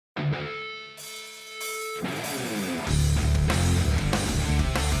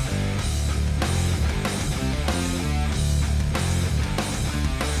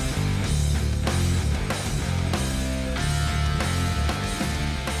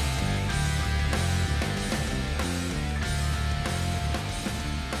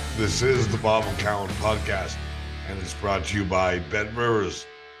This is the Bob McCown podcast, and it's brought to you by Bet Rivers.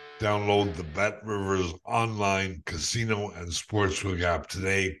 Download the Bet Rivers online casino and sportsbook app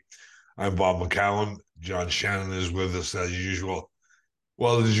today. I'm Bob McCown. John Shannon is with us as usual.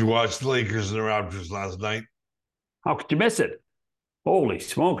 Well, did you watch the Lakers and the Raptors last night? How could you miss it? Holy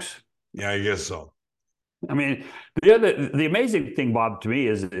smokes. Yeah, I guess so. I mean, the amazing thing, Bob, to me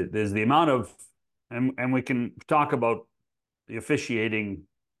is the amount of, and we can talk about the officiating,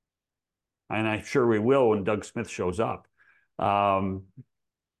 and I'm sure we will when Doug Smith shows up.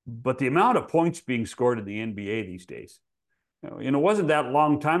 But the amount of points being scored in the NBA these days. It wasn't that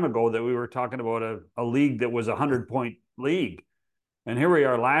long time ago that we were talking about a league that was a 100-point league. And here we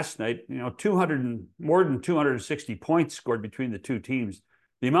are last night, 200 more than 260 points scored between the two teams.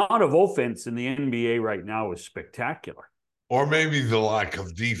 The amount of offense in the NBA right now is spectacular. Or maybe the lack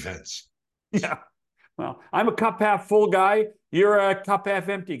of defense. Yeah. Well, I'm a cup half full guy. You're a cup half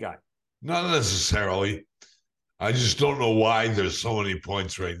empty guy. Not necessarily. I just don't know why there's so many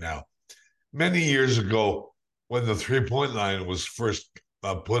points right now. Many years ago, when the three-point line was first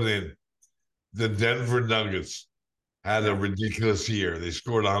put in, the Denver Nuggets had a ridiculous year. They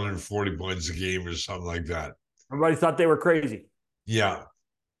scored 140 points a game or something like that. Everybody thought they were crazy. Yeah.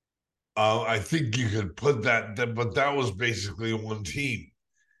 I think you could put that, but that was basically one team.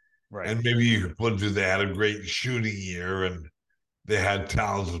 Right. And maybe you could put they had a great shooting year and they had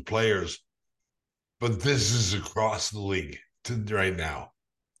talented players. But this is across the league right now.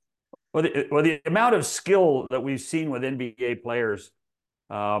 Well, the amount of skill that we've seen with NBA players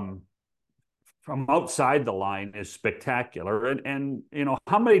from outside the line is spectacular. And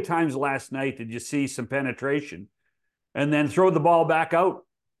how many times last night did you see some penetration and then throw the ball back out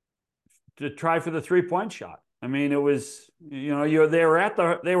to try for the three-point shot? I mean, it was, they were at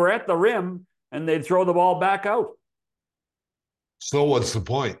the rim and they'd throw the ball back out. So what's the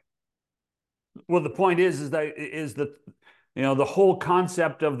point? Well, the point is that the whole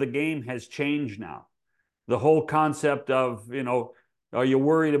concept of the game has changed now. The whole concept of, are you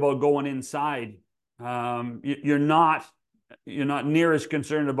worried about going inside? You're not near as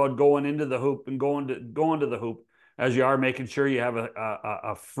concerned about going into the hoop and going to the hoop as you are making sure you have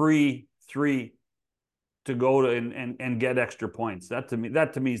a free three to go to and get extra points. That to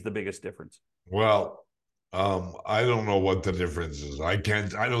me is the biggest difference. Well, I don't know what the difference is. I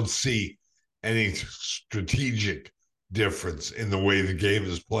don't see any strategic difference in the way the game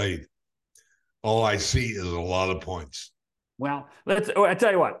is played. All I see is a lot of points. Well, I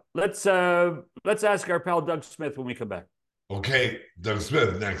tell you what, let's ask our pal Doug Smith when we come back. Okay, Doug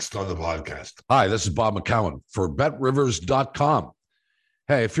Smith next on the podcast. Hi, this is Bob McCown for BetRivers.com.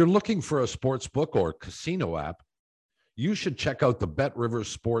 Hey, if you're looking for a sports book or casino app, you should check out the BetRivers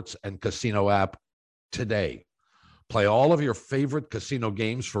Sports and Casino app today. Play all of your favorite casino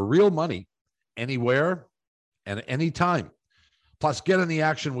games for real money, anywhere and anytime. Plus, get in the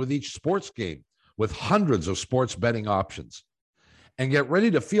action with each sports game with hundreds of sports betting options. And get ready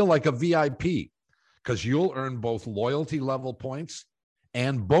to feel like a VIP because you'll earn both loyalty level points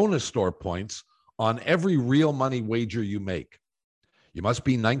and bonus store points on every real money wager you make. You must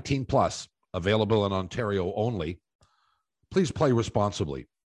be 19 plus, available in Ontario only. Please play responsibly.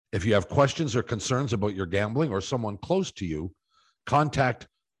 If you have questions or concerns about your gambling or someone close to you, contact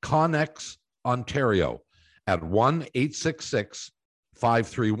Connex Ontario at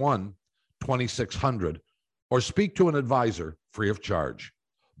 1-866-531-2600 or speak to an advisor free of charge.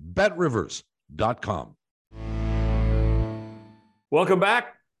 BetRivers.com. Welcome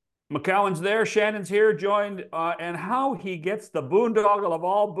back. McCowan's there. Shannon's here, joined, and how he gets the boondoggle of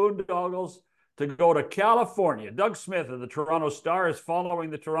all boondoggles to go to California. Doug Smith of the Toronto Star is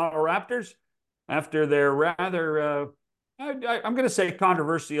following the Toronto Raptors after their rather, I'm going to say,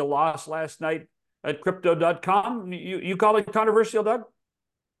 controversial loss last night at Crypto.com. You call it controversial, Doug?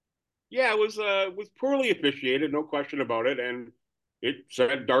 Yeah, it was poorly officiated, no question about it, and it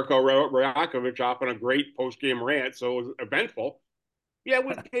set Darko Rajakovic off on a great post-game rant, so it was eventful. Yeah,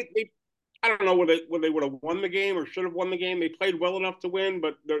 I don't know whether they would have won the game or should have won the game. They played well enough to win,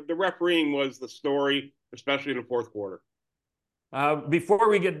 but the refereeing was the story, especially in the fourth quarter. Before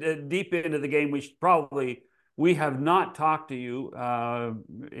we get deep into the game, we have not talked to you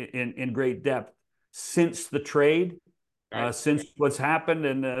in great depth since the trade, since what's happened,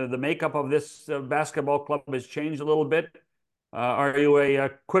 and the makeup of this basketball club has changed a little bit. Are you a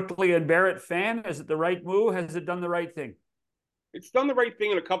Quickly and Barrett fan? Is it the right move? Has it done the right thing? It's done the right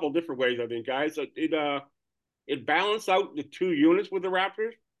thing in a couple of different ways, I think, guys. It balanced out the two units with the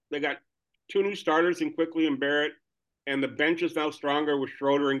Raptors. They got two new starters in Quickly and Barrett, and the bench is now stronger with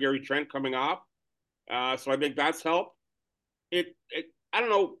Schroeder and Gary Trent coming off. So I think that's helped. I don't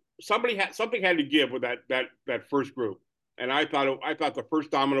know. something had to give with that first group. And I thought the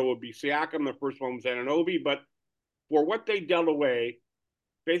first domino would be Siakam, the first one was Anunoby, but for what they dealt away,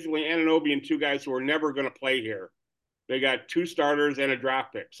 basically Anunoby and two guys who are never going to play here, they got two starters and a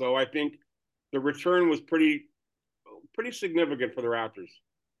draft pick. So I think the return was pretty significant for the Raptors.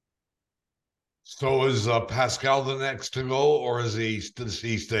 So is Pascal the next to go, or does he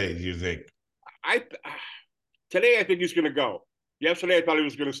stay? Do you think? Today I think he's going to go. Yesterday I thought he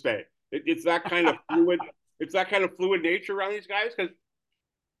was going to stay. It's that kind of fluid. It's that kind of fluid nature around these guys because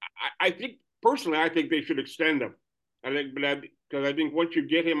I think personally I think they should extend him. Because I think once you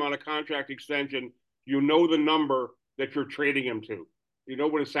get him on a contract extension, you know the number that you're trading him to. You know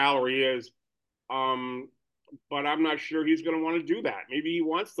what his salary is. But I'm not sure he's going to want to do that. Maybe he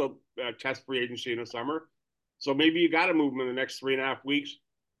wants to test free agency in the summer. So maybe you got to move him in the next 3.5 weeks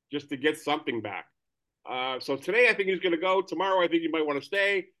just to get something back. So today I think he's going to go. Tomorrow I think he might want to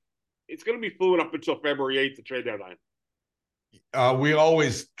stay. It's going to be fluid up until February 8th, the trade deadline. We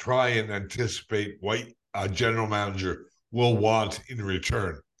always try and anticipate what a general manager will want in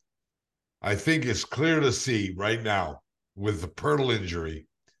return. I think it's clear to see right now with the Pirtle injury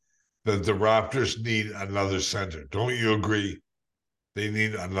that the Raptors need another center. Don't you agree? They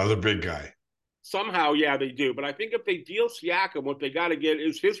need another big guy. Somehow, yeah, they do. But I think if they deal Siakam, what they got to get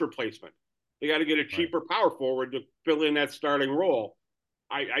is his replacement. They got to get a cheaper power forward to fill in that starting role.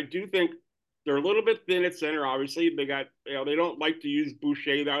 I do think they're a little bit thin at center, obviously. They got, they don't like to use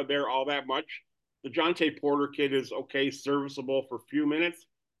Boucher out there all that much. The Jonte Porter kid is okay, serviceable for a few minutes.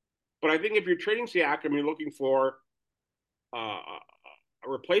 But I think if you're trading Siakam, you're looking for a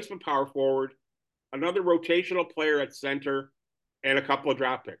replacement power forward, another rotational player at center, and a couple of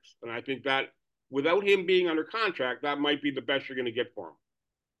draft picks. And I think that without him being under contract, that might be the best you're going to get for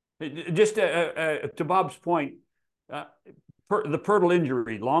him. Just to Bob's point, the Pirtle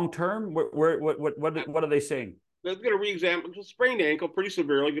injury, long term, what are they saying? They're going to re-examine a sprained ankle pretty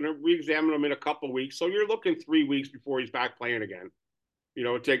severely. Going to re-examine him in a couple of weeks. So you're looking 3 weeks before he's back playing again.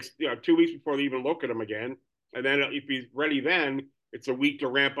 It takes 2 weeks before they even look at him again. And then if he's ready, then it's a week to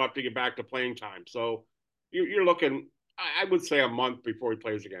ramp up to get back to playing time. So you're looking, I would say, a month before he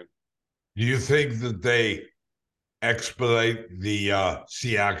plays again. Do you think that they expedite the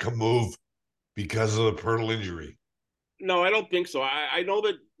Siakam move because of the Pirtle injury? No, I don't think so. I know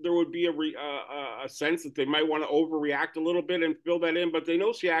that there would be a sense that they might want to overreact a little bit and fill that in, but they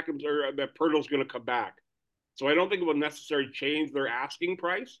know Siakam's or that Pirtle's going to come back. So I don't think it will necessarily change their asking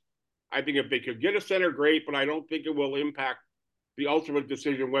price. I think if they could get a center, great, but I don't think it will impact the ultimate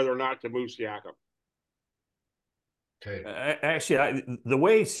decision whether or not to move Siakam. Okay. Actually, the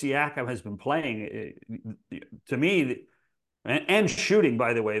way Siakam has been playing, to me, and shooting,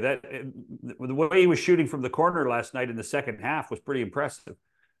 by the way, that the way he was shooting from the corner last night in the second half was pretty impressive.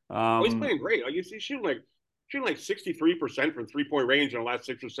 He's playing great. Like, he's shooting like 63% from 3-point range in the last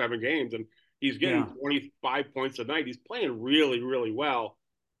 6 or 7 games, and he's getting 25 points a night. He's playing really, really well.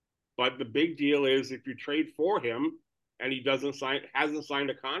 But the big deal is if you trade for him and he hasn't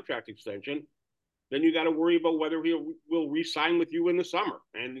signed a contract extension, then you got to worry about whether he will re-sign with you in the summer.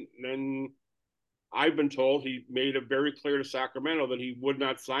 And then I've been told he made it very clear to Sacramento that he would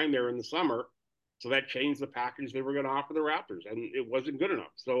not sign there in the summer. So that changed the package they were going to offer the Raptors, and it wasn't good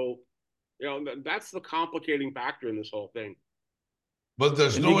enough. So, that's the complicating factor in this whole thing. But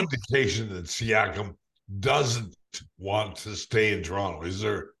there's no indication that Siakam doesn't want to stay in Toronto, is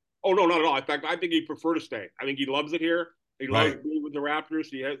there? Oh, no, not at all. In fact, I think he'd prefer to stay. I think he loves it here. He loves being with the Raptors.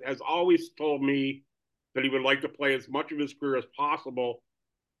 He has always told me that he would like to play as much of his career as possible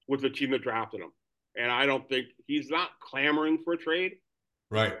with the team that drafted him. And I don't think he's not clamoring for a trade.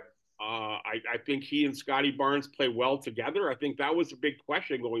 Right. I think he and Scotty Barnes play well together. I think that was a big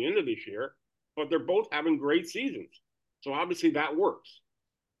question going into this year, but they're both having great seasons. So obviously that works.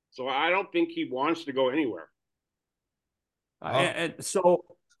 So I don't think he wants to go anywhere. But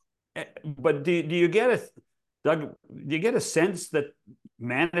do you get Doug, do you get a sense that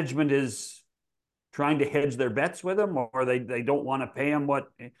management is trying to hedge their bets with him, or they don't want to pay him what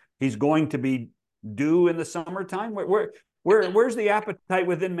he's going to be due in the summertime? Where's the appetite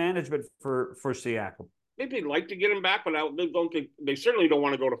within management for Siakam? Maybe they'd like to get him back, but they certainly don't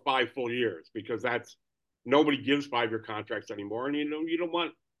want to go to 5 full years, because nobody gives 5-year contracts anymore, and you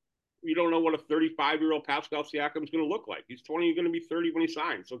don't know what a 35-year-old Pascal Siakam is going to look like. He's 20, he's going to be 30 when he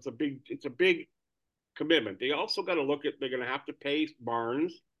signs, so it's a big commitment. They also got to look at, they're going to have to pay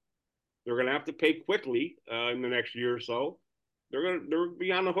Barnes. They're going to have to pay quickly in the next year or so. They're going to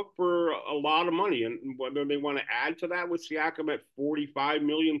be on the hook for a lot of money, and whether they want to add to that with Siakam at $45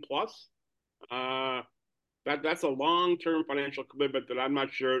 million plus, That's a long-term financial commitment that I'm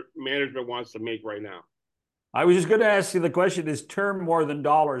not sure management wants to make right now. I was just going to ask you the question: is term more than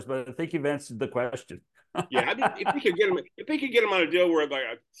dollars? But I think you've answered the question. Yeah, I mean, if they could get him on a deal where like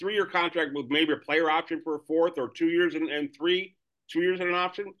a 3-year contract with maybe a player option for a fourth, or 2 years and 2 years and an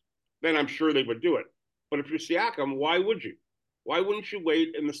option, then I'm sure they would do it. But if you're Siakam, why would you? Why wouldn't you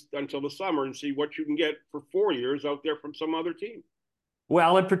wait until the summer and see what you can get for 4 years out there from some other team?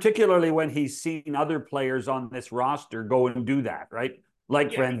 Well, and particularly when he's seen other players on this roster go and do that, right?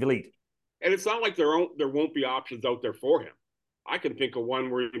 Like Yeah, Van Vliet. and it's not like there won't be options out there for him. I can think of one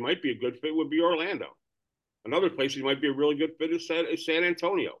where he might be a good fit would be Orlando. Another place he might be a really good fit is San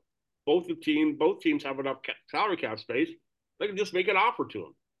Antonio. Both teams have enough salary cap space. They can just make an offer to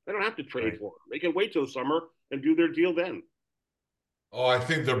him. They don't have to trade for him. They can wait till the summer and do their deal then. Oh, I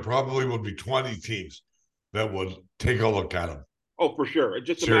think there probably would be 20 teams that would take a look at him. Oh, for sure. It's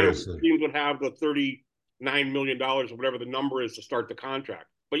just a matter of teams would have the $39 million or whatever the number is to start the contract.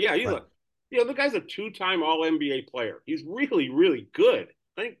 But yeah, the guy's a 2-time All-NBA player. He's really, really good.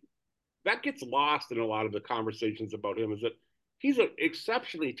 I think that gets lost in a lot of the conversations about him, is that he's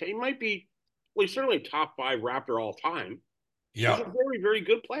he might be, well, he's certainly a top 5 Raptor all time. Yeah. He's a very, very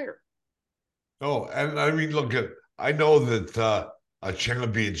good player. Oh, and I mean, I know that a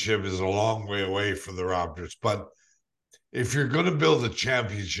championship is a long way away for the Raptors, but if you're going to build a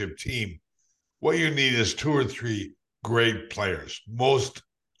championship team, what you need is 2 or 3 great players. Most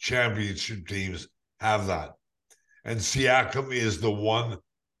championship teams have that. And Siakam is the one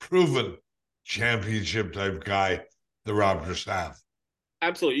proven championship type guy the Raptors have.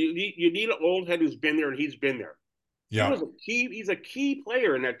 Absolutely. You need an old head who's been there, and he's been there. Yeah. He's a key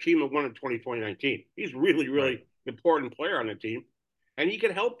player in that team that won in 2019. He's really, really important player on the team. And he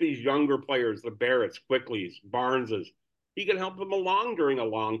can help these younger players, the Barretts, Quickleys, Barneses. He can help them along during a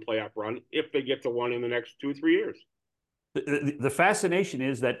long playoff run if they get to one in the next 2 or 3 years. The fascination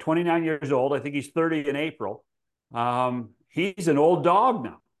is that 29 years old, I think he's 30 in April. He's an old dog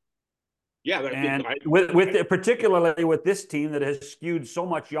now. Yeah, and particularly with this team that has skewed so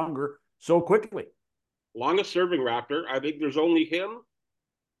much younger so quickly. Longest serving Raptor. I think there's only him,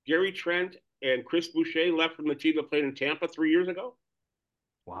 Gary Trent, and Chris Boucher left from the team that played in Tampa 3 years ago.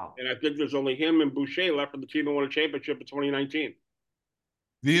 Wow. And I think there's only him and Boucher left from the team that won a championship in 2019.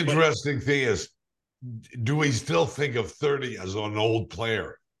 The interesting thing is, do we still think of 30 as an old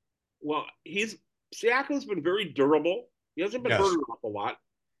player? Well, Siakam's been very durable. He hasn't been hurt an awful lot.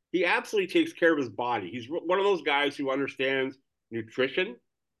 He absolutely takes care of his body. He's one of those guys who understands nutrition,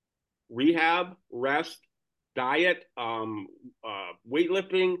 rehab, rest, diet,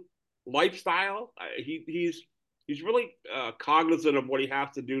 weightlifting, lifestyle. He's really cognizant of what he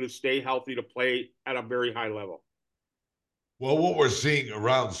has to do to stay healthy, to play at a very high level. Well, what we're seeing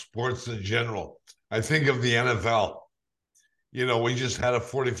around sports in general, I think of the NFL. You know, we just had a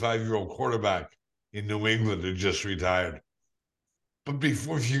 45-year-old quarterback in New England who just retired. But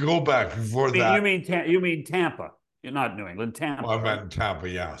if you go back before that, you mean Tampa? You're not New England, Tampa. Well, I meant Tampa.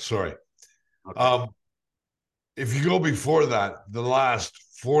 Yeah, sorry. Okay. If you go before that, the last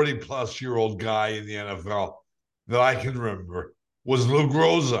 40-plus-year-old guy in the NFL that I can remember was Luke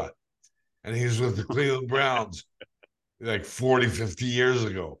Rosa, and he was with the Cleveland Browns like 40, 50 years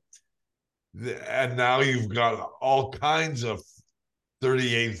ago. And now you've got all kinds of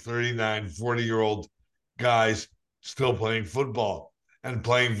 38, 39, 40-year-old guys still playing football and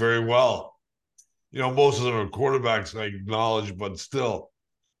playing very well. You know, most of them are quarterbacks, I acknowledge, but still,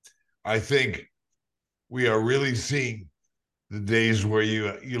 I think we are really seeing the days where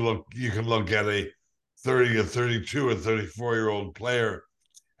you can look at a 30 or 32 or 34-year-old player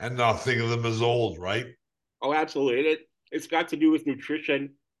and not think of them as old, right? Oh, absolutely. It's got to do with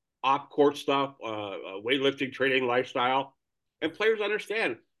nutrition, off-court stuff, weightlifting, training, lifestyle. And players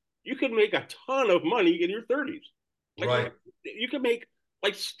understand you can make a ton of money in your 30s. Right. You can make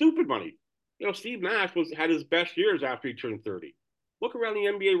like stupid money. You know, Steve Nash had his best years after he turned 30. Look around the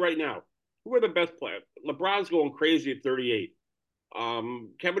NBA right now. Who are the best players? LeBron's going crazy at 38.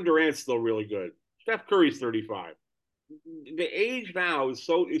 Kevin Durant's still really good. Steph Curry's 35. The age now is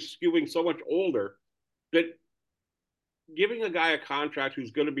skewing so much older that giving a guy a contract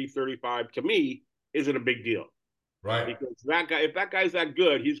who's going to be 35 to me isn't a big deal. Right. Because if that guy's that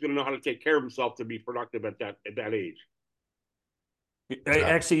good, he's going to know how to take care of himself to be productive at that age.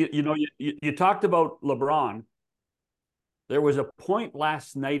 Actually, you know, you talked about LeBron. There was a point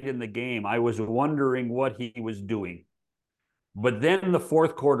last night in the game, I was wondering what he was doing. But then the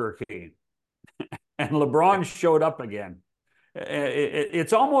fourth quarter came, and LeBron showed up again.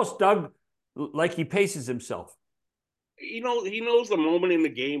 It's almost, Doug, like he paces himself. You know, he knows the moment in the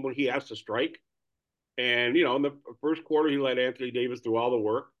game when he has to strike. And, in the first quarter, he let Anthony Davis do all the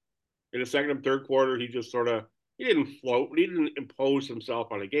work. In the second and third quarter, he just he didn't float, he didn't impose himself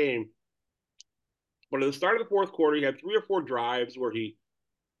on a game. But at the start of the fourth quarter, he had 3 or 4 drives where he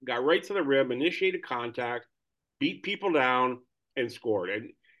got right to the rim, initiated contact, beat people down, and scored.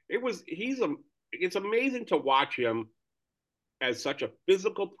 And it's amazing to watch him as such a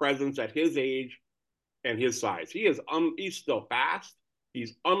physical presence at his age and his size. He's still fast.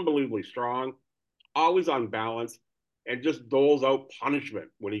 He's unbelievably strong, always on balance, and just doles out punishment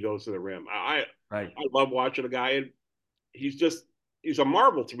when he goes to the rim. I love watching a guy, and he's a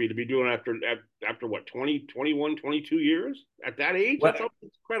marvel to me to be doing after what, 20, 21, 22 years at that age. That's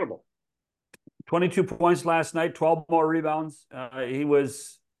incredible. 22 points last night, 12 more rebounds. He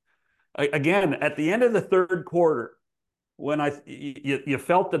was, again, at the end of the third quarter, when you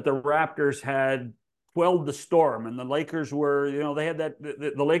felt that the Raptors had quelled the storm, and the Lakers were, they had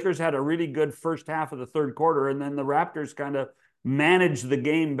the Lakers had a really good first half of the third quarter, and then the Raptors kind of managed the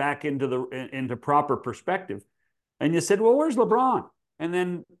game back into proper perspective. And you said, well, where's LeBron? And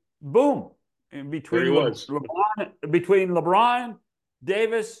then boom, between LeBron,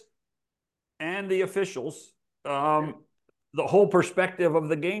 Davis, and the officials, the whole perspective of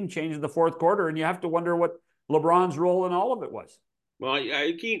the game changed in the fourth quarter, and you have to wonder what LeBron's role in all of it was. Well,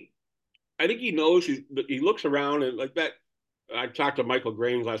 I think he knows. He looks around and like that. I talked to Michael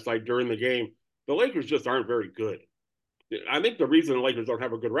Graves last night during the game. The Lakers just aren't very good. I think the reason the Lakers don't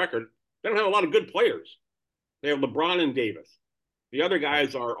have a good record, they don't have a lot of good players. They have LeBron and Davis. The other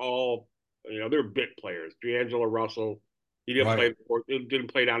guys are all, they're bit players. D'Angelo Russell, he didn't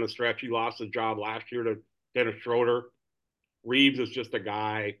play down the stretch. He lost his job last year to Dennis Schroeder. Reeves is just a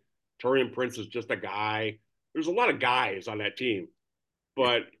guy. Taurean Prince is just a guy. There's a lot of guys on that team,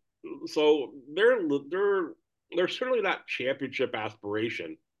 but so they're certainly not championship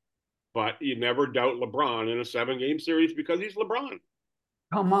aspiration. But you never doubt LeBron in a 7-game series because he's LeBron.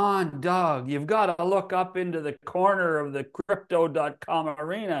 Come on, Doug. You've got to look up into the corner of the crypto.com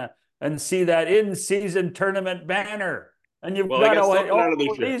arena and see that in-season tournament banner. And you've got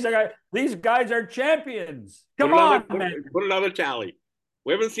to, these guys are champions. Come on, man. Put another tally.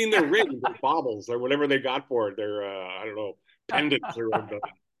 We haven't seen their rings or baubles or whatever they got for it. Their, I don't know, pendants or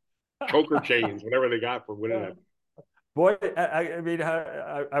choker chains, whatever they got for winning it. Boy,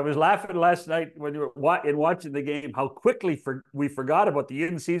 I was laughing last night when you were watching the game, how quickly we forgot about the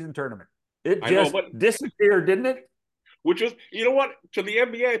in-season tournament. It just disappeared, didn't it? Which is, you know what? To the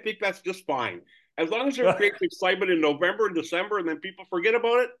NBA, I think that's just fine. As long as there creates excitement in November and December and then people forget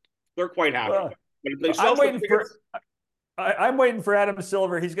about it, they're quite happy. But if they sell I'm waiting for Adam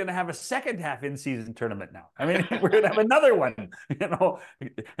Silver. He's going to have a second half in-season tournament now. I mean, we're going to have another one,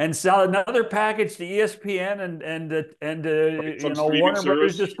 and sell another package to ESPN and Warner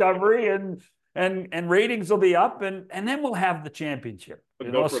Brothers Discovery, and ratings will be up, and then we'll have the championship. I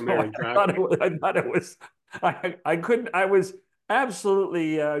was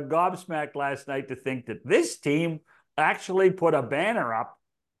absolutely gobsmacked last night to think that this team actually put a banner up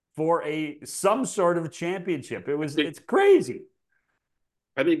for some sort of championship. It's crazy.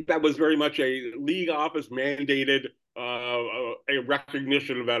 I think that was very much a league office mandated a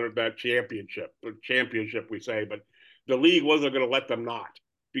recognition of that championship. The championship, we say, but the league wasn't going to let them not,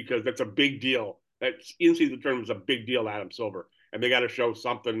 because that's a big deal. That in-season tournament is a big deal, Adam Silver, and they got to show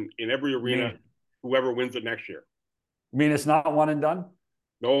something in every arena. Whoever wins it next year. You mean it's not one and done?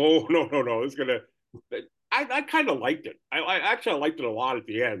 No. It's gonna. I kind of liked it. I actually liked it a lot at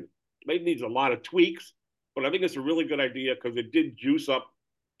the end. It needs a lot of tweaks, but I think it's a really good idea because it did juice up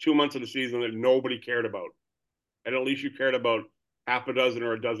 2 months of the season that nobody cared about. And at least you cared about half a dozen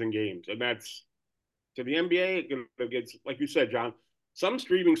or a dozen games. And that's, to the NBA, it's like you said, John, some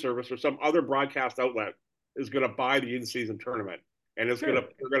streaming service or some other broadcast outlet is going to buy the in-season tournament. And they're going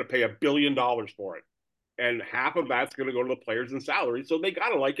to pay $1 billion for it. And half of that's going to go to the players in salary. So they got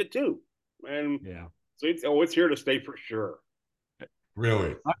to like it too. And so it's here to stay for sure.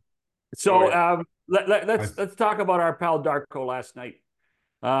 Really? So let's talk about our pal Darko last night.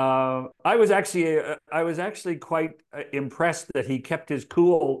 I was actually quite impressed that he kept his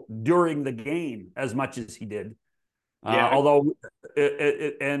cool during the game as much as he did. Although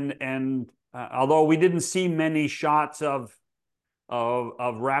although we didn't see many shots of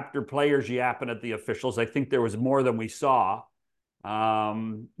Raptor players yapping at the officials, I think there was more than we saw.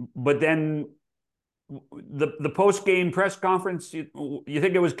 But then the post-game press conference, you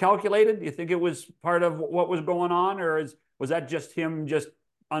think it was calculated? You think it was part of what was going on, or was that just him just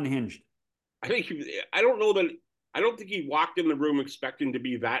unhinged? I don't think he walked in the room expecting to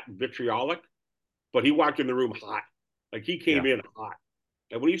be that vitriolic, but he walked in the room hot. Like he came in hot.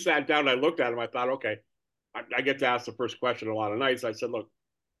 And when he sat down, I looked at him. I thought, okay, I get to ask the first question a lot of nights. I said, look,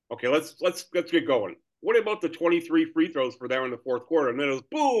 okay, let's get going. What about the 23 free throws for them in the fourth quarter? And then it was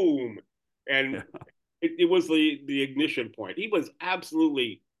boom, and it was the ignition point. He was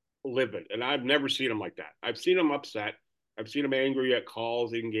absolutely livid, and I've never seen him like that. I've seen him upset. I've seen him angry at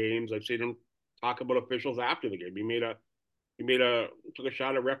calls in games. I've seen him talk about officials after the game. He took a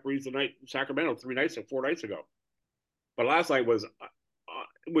shot at referees the night in Sacramento 4 nights ago. But last night was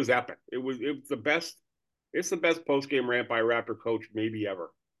it was epic. It was the best. It's the best post game rant by a Raptor coach maybe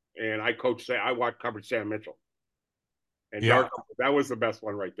ever. And I covered Sam Mitchell, and Yeah. Darko, that was the best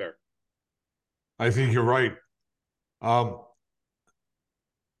one right there. I think you're right. I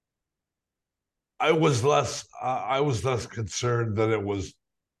was less concerned that it was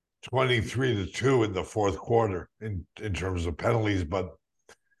 23-2 in the fourth quarter in terms of penalties, but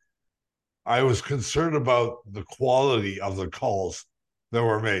I was concerned about the quality of the calls that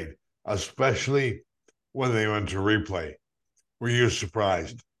were made, especially when they went to replay. Were you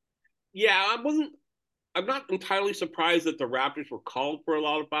surprised? Yeah, I'm not entirely surprised that the Raptors were called for a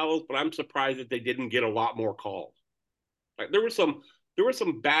lot of fouls, but I'm surprised that they didn't get a lot more calls. Like, there were some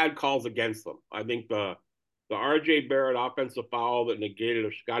bad calls against them. I think the RJ Barrett offensive foul that negated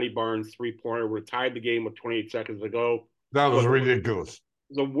a Scotty Barnes 3-pointer would have tied the game with 28 seconds to go. That was ridiculous.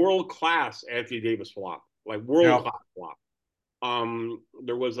 It was a world-class Anthony Davis flop, like world-class flop.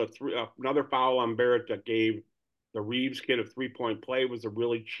 There was another foul on Barrett that gave the Reeves kid a 3-point play. It was a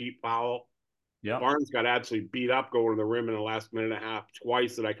really cheap foul. Yeah. Barnes got absolutely beat up going to the rim in the last minute and a half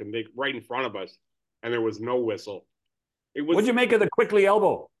twice that I can think right in front of us, and there was no whistle. What'd you make of the quickly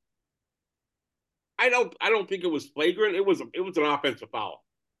elbow? I don't think it was flagrant. It was an offensive foul.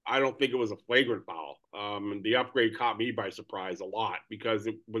 I don't think it was a flagrant foul. The upgrade caught me by surprise a lot because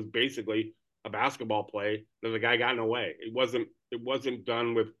it was basically a basketball play that the guy got in the way. It wasn't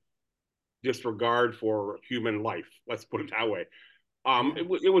done with disregard for human life. Let's put it that way.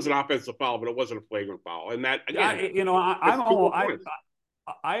 It was an offensive foul, but it wasn't a flagrant foul. And that, again,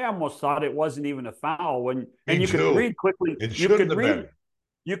 I almost thought it wasn't even a foul when you too. could read quickly.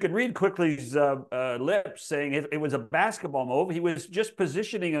 You could read Quickly's lips saying it was a basketball move. He was just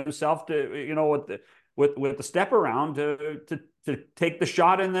positioning himself to, with the step around to take the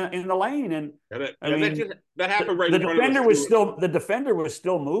shot in the lane. And that happened right. The defender was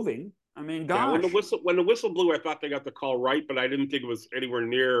still moving. I mean, gosh. Yeah, when the whistle blew, I thought they got the call right, but I didn't think it was anywhere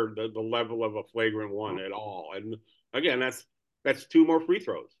near the level of a flagrant one at all. And again, that's 2 more free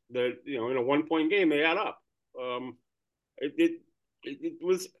throws that, in a 1-point game, they add up. It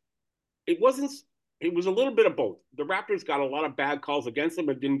was a little bit of both. The Raptors got a lot of bad calls against them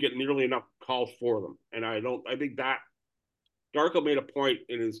and didn't get nearly enough calls for them. And I think that Darko made a point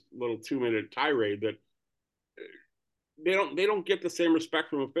in his little 2-minute tirade that they don't get the same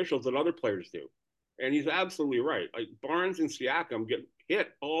respect from officials that other players do. And he's absolutely right. Like, Barnes and Siakam get hit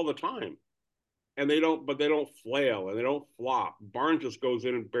all the time. And they don't flail and they don't flop. Barnes just goes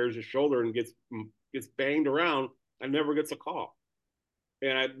in and bears his shoulder and gets banged around and never gets a call.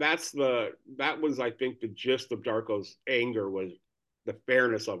 And that was, I think, the gist of Darko's anger was the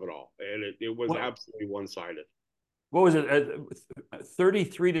fairness of it all. And it was absolutely one-sided. What was it?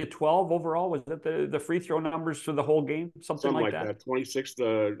 33-12 overall? Was that the free throw numbers for the whole game? Something like that. 26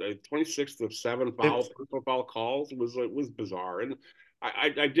 to 7 fouls, personal foul calls. It was bizarre. And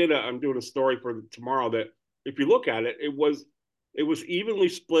I'm doing a story for tomorrow that if you look at it, it was evenly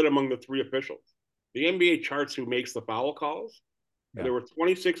split among the 3 officials. The NBA charts who makes the foul calls. Yeah. There were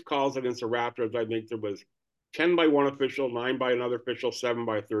 26 calls against the Raptors. I think there was 10 by one official, 9 by another official, 7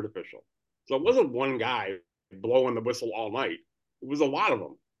 by a third official. So it wasn't one guy blowing the whistle all night. It was a lot of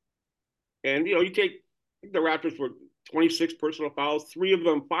them. And, you take the Raptors were 26 personal fouls, 4 of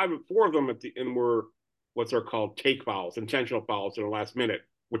them at the end were what are called take fouls, intentional fouls in the last minute,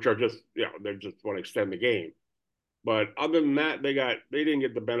 which are just, they just want to extend the game. But other than that, they didn't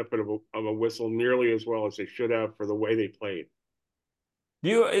get the benefit of a whistle nearly as well as they should have for the way they played. Do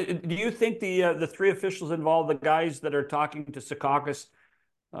you think the 3 officials involved, the guys that are talking to Secaucus,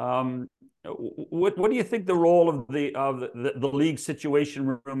 what do you think the role of the league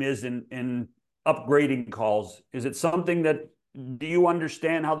situation room is in upgrading calls? Is it something that, do you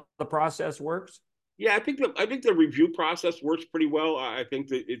understand how the process works? Yeah, I think the review process works pretty well. I think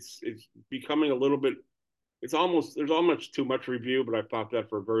that it's becoming a little bit. There's almost too much review, but I've thought that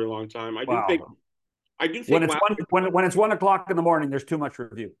for a very long time. I do think when it's 1 o'clock in the morning, there's too much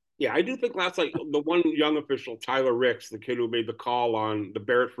review. Yeah, I do think last night the one young official, Tyler Ricks, the kid who made the call on the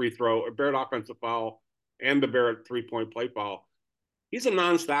Barrett Barrett offensive foul, and the Barrett 3-point play foul, he's a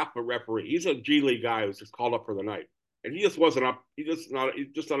non-staff referee. He's a G League guy who's just called up for the night. and he just wasn't up. He's not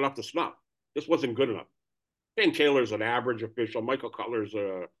up to snuff. Just wasn't good enough. Ben Taylor's an average official. Michael Cutler's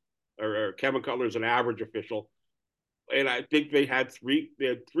or Kevin Cutler's an average official. And I think they had three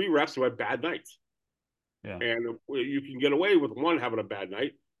refs who had bad nights. Yeah. And you can get away with one having a bad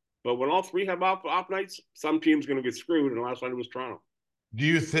night. But when all three have off nights, some team's going to get screwed. And the last night it was Toronto. Do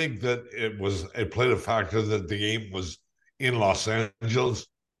you think that it played a factor that the game was in Los Angeles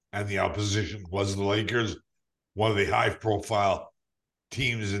and the opposition was the Lakers, one of the high-profile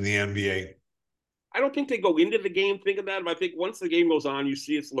teams in the NBA? I don't think they go into the game thinking that, but I think once the game goes on, you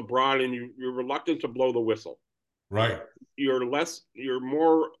see it's LeBron and you're reluctant to blow the whistle. Right. You're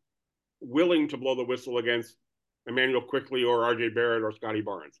more willing to blow the whistle against Emmanuel Quickley or RJ Barrett or Scotty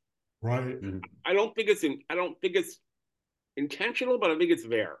Barnes. Right. I don't think it's intentional, but I think it's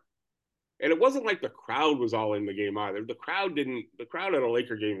there. And it wasn't like the crowd was all in the game either. The crowd at a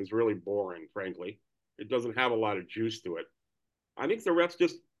Laker game is really boring, frankly. It doesn't have a lot of juice to it. I think the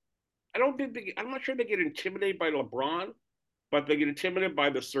refs I'm not sure they get intimidated by LeBron, but they get intimidated by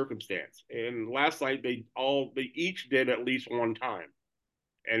the circumstance. And last night they each did at least one time.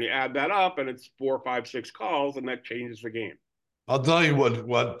 And you add that up and it's 4, 5, 6 calls, and that changes the game. I'll tell you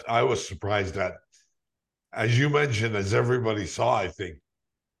what I was surprised at. As you mentioned, as everybody saw, I think,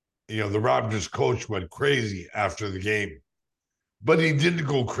 the Raptors coach went crazy after the game. But he didn't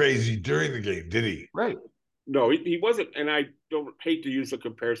go crazy during the game, did he? Right. No, he wasn't, and I don't hate to use the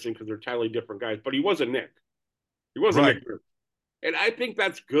comparison because they're entirely different guys, but he wasn't Nick. He wasn't right. Nick. And I think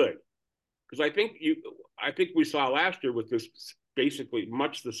that's good. Because I think we saw last year with this basically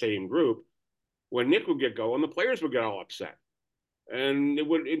much the same group, when Nick would get going, the players would get all upset. And it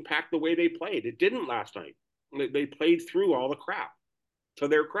would impact the way they played. It didn't last night. They played through all the crap, to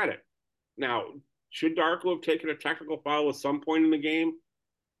their credit. Now, should Darko have taken a technical foul at some point in the game?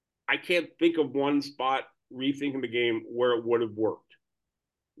 I can't think of one spot rethinking the game where it would have worked.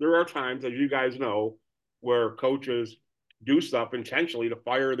 There are times, as you guys know, where coaches do stuff intentionally to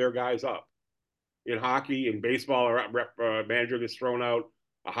fire their guys up. In hockey, in baseball, a manager gets thrown out,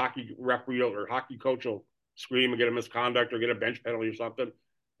 a hockey referee or hockey coach will scream and get a misconduct or get a bench penalty or something.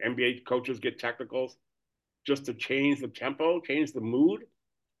 NBA coaches get technicals just to change the tempo, change the mood.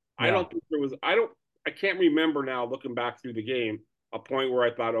 Yeah. I don't think there was, I can't remember now looking back through the game, a point where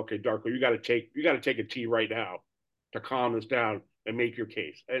I thought, okay, Darko, you got to take a tee right now to calm this down and make your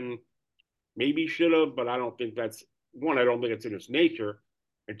case. And maybe should have, but I don't think that's, one, I don't think it's in its nature.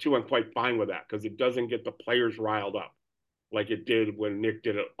 And two, I'm quite fine with that because it doesn't get the players riled up like it did when Nick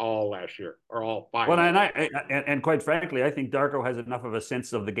did it all last year or all 5 Well, years. And quite frankly, I think Darko has enough of a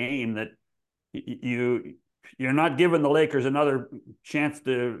sense of the game that you're not giving the Lakers another chance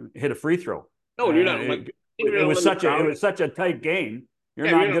to hit a free throw. No, you're not. It was such a tight game. You're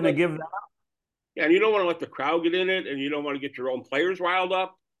not going to give that up. Yeah, and you don't want to let the crowd get in it, and you don't want to get your own players riled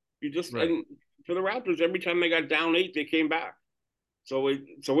up. You just and for the Raptors, every time they got down 8, they came back. So it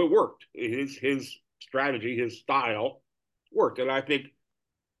worked. His strategy, his style worked, and I think.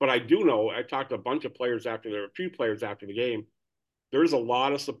 But I do know I talked to a few players after the game. There's a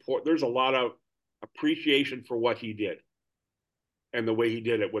lot of support. There's a lot of appreciation for what he did and the way he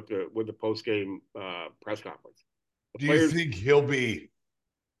did it with the post game press conference. Do you think he'll be?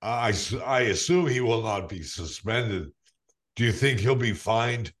 I assume he will not be suspended. Do you think he'll be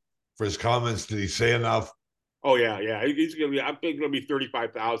fined for his comments? Did he say enough? Oh yeah. He's gonna be. I think it'll be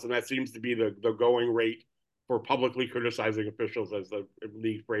 $35,000. That seems to be the going rate for publicly criticizing officials, as the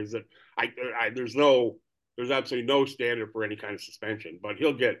league phrases it. There's absolutely no standard for any kind of suspension, but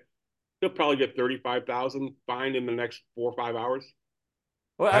he'll probably get $35,000 fined in the next 4 or 5 hours.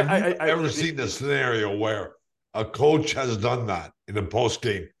 Well, have you ever seen the scenario where a coach has done that in a post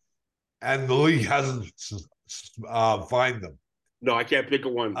game and the league hasn't fined them? No, I can't think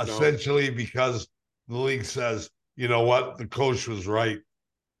of one. Essentially, because the league says, you know what, the coach was right.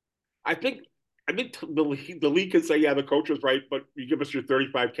 I think the league can say, yeah, the coach was right, but you give us your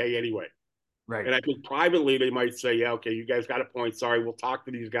 $35K anyway. Right. And I think privately they might say, yeah, okay, you guys got a point. Sorry, we'll talk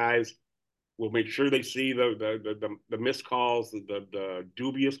to these guys. We'll make sure they see the missed calls, the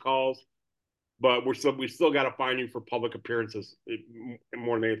dubious calls, but we still got to fine you for public appearances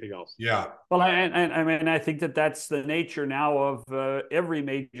more than anything else. Yeah. Well, I think that's the nature now of every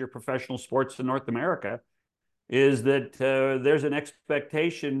major professional sports in North America, is that there's an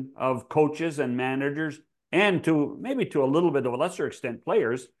expectation of coaches and managers, and maybe to a little bit of a lesser extent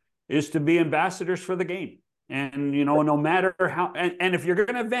players, is to be ambassadors for the game. And no matter how, and if you're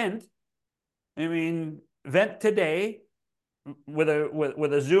going to vent. I mean, vent today with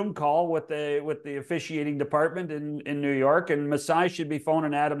a Zoom call with the officiating department in New York, and Masai should be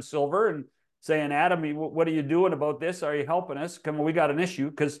phoning Adam Silver saying, Adam, what are you doing about this? Are you helping us? Come on, we got an issue,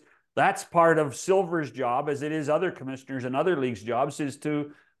 because that's part of Silver's job, as it is other commissioners and other leagues' jobs, is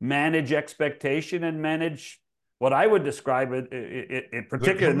to manage expectation and manage what I would describe it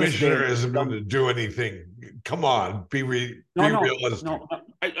particularly in this game. The commissioner isn't going to do anything. Come on, be realistic. No.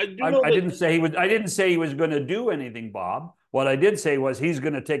 I do know I didn't say he was. I didn't say he was going to do anything, Bob. What I did say was he's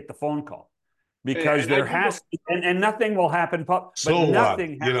going to take the phone call, because there has to, and nothing will happen. So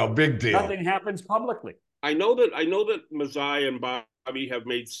nothing, big deal. Nothing happens publicly. I know that Mazai and Bobby have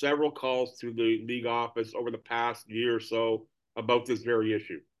made several calls to the league office over the past year or so about this very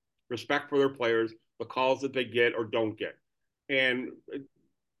issue. Respect for their players, the calls that they get or don't get. And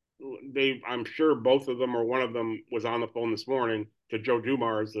I'm sure both of them or one of them was on the phone this morning to Joe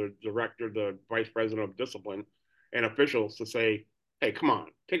Dumars, the director, the vice president of discipline, and officials to say, hey, come on,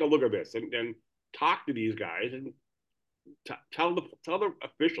 take a look at this and talk to these guys and tell the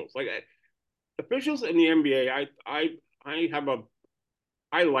officials. Like, officials in the NBA, I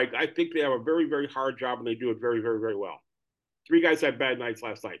think they have a very, very hard job, and they do it very, very, very well. 3 guys had bad nights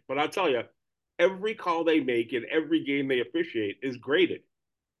last night, but I'll tell you, every call they make in every game they officiate is graded.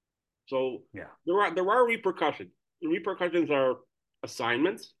 So yeah, there are repercussions. The repercussions are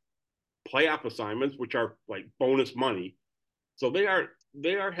assignments, playoff assignments, which are like bonus money. So they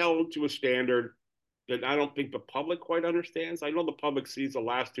are held to a standard that I don't think the public quite understands. I know the public sees the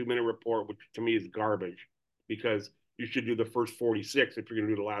last 2-minute report, which to me is garbage, because you should do the first 46 if you're going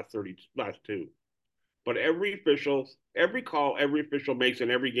to do the last 2. But every call every official makes in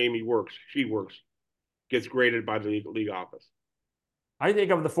every game she works, gets graded by the league office. I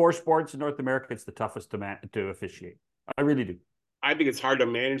think of the 4 sports in North America, it's the toughest to officiate. I really do. I think it's hard to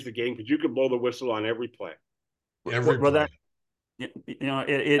manage the game because you can blow the whistle on every play. Every play. It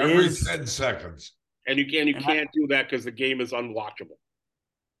every is 10 seconds. And you can't do that because the game is unwatchable.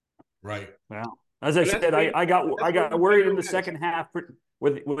 Right. Well, as I said, I got worried in the second half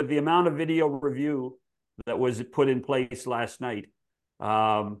with the amount of video review that was put in place last night.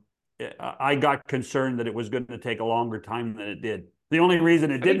 I got concerned that it was going to take a longer time than it did. The only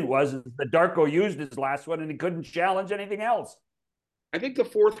reason it didn't was that Darko used his last one and he couldn't challenge anything else. I think the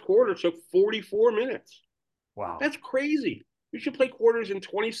fourth quarter took 44 minutes. Wow. That's crazy. You should play quarters in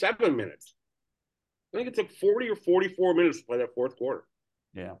 27 minutes. I think it took 40 or 44 minutes to play that fourth quarter.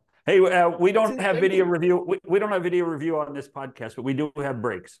 Yeah. Hey, we don't have video review. We don't have video review on this podcast, but we do have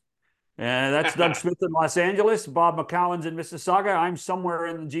breaks. And that's Doug Smith in Los Angeles, Bob McCowan's in Mississauga. I'm somewhere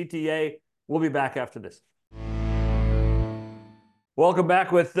in the GTA. We'll be back after this. Welcome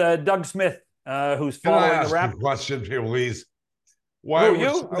back with Doug Smith, who's following the Raptors. Question here, please.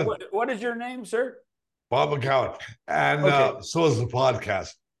 What is your name, sir? Bob McCowan. And so is the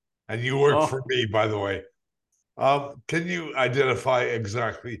podcast. And you work for me, by the way. Can you identify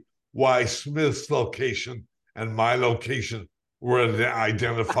exactly why Smith's location and my location were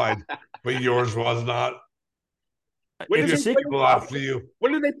identified, but yours was not? When did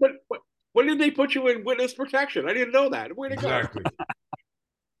they put you in witness protection? I didn't know that. Where'd it exactly.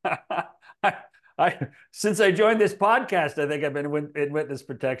 Since I joined this podcast, I think I've been in witness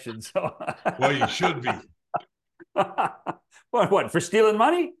protection. So, well, you should be. What for stealing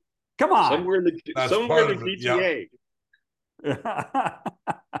money? Come on, somewhere in the GTA. Yeah.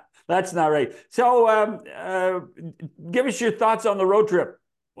 That's not right. So, give us your thoughts on the road trip.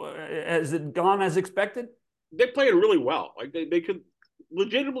 Has it gone as expected? They played really well. Like they could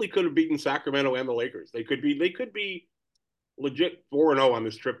have beaten Sacramento and the Lakers. They could be legit 4-0 on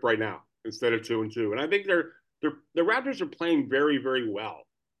this trip right now instead of 2-2. And I think the Raptors are playing very, very well.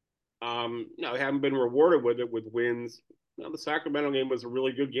 They haven't been rewarded with it with wins. The Sacramento game was a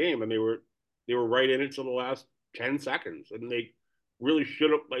really good game, and they were right in it till the last 10 seconds, and they really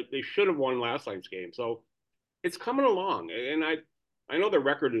should have won last night's game. So it's coming along, and I know the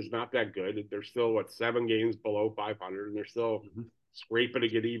record is not that good. They're still 7 games below 500, and they're still scraping to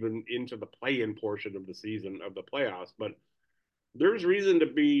get even into the play-in portion of the season of the playoffs. But there's reason to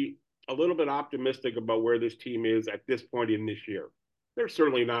be a little bit optimistic about where this team is at this point in this year. They're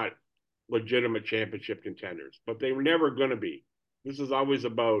certainly not legitimate championship contenders, but they were never going to be. This is always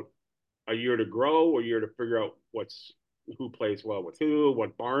about a year to grow, a year to figure out who plays well with who,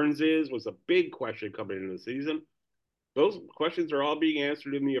 what Barnes was a big question coming into the season. Those questions are all being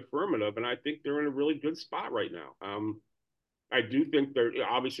answered in the affirmative, and I think they're in a really good spot right now. I do think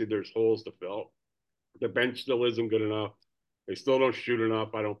obviously there's holes to fill. The bench still isn't good enough. They still don't shoot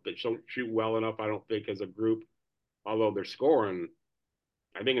enough. They don't shoot well enough, I don't think, as a group, although they're scoring.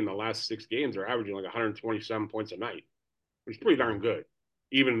 I think in the last 6 games, they're averaging like 127 points a night, which is pretty darn good,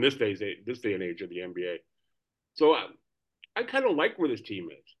 even in this day and age of the NBA. So I kind of like where this team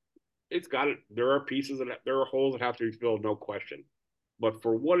is. it's got it. There are pieces there are holes that have to be filled, no question. But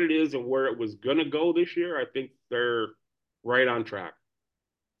for what it is and where it was going to go this year, I think they're right on track.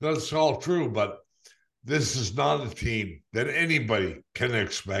 That's all true, but this is not a team that anybody can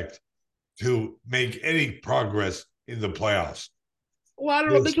expect to make any progress in the playoffs. Well, I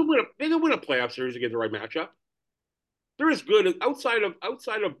don't know. They can win a playoff series to get the right matchup. They're as good outside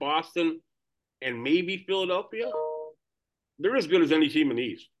of Boston and maybe Philadelphia. They're as good as any team in the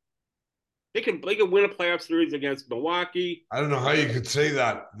East. They can win a playoff series against Milwaukee. I don't know how you could say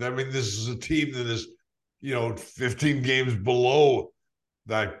that. I mean, this is a team that is, 15 games below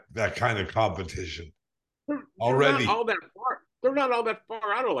that kind of competition already. They're not all that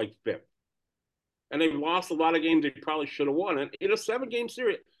far out of like fifth. And they've lost a lot of games they probably should have won. And in a 7-game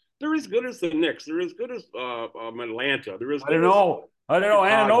series, they're as good as the Knicks. They're as good as Atlanta. They're as good I don't know.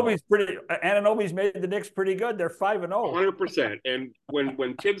 Anunoby's made the Knicks pretty good. They're 5-0. 100%. And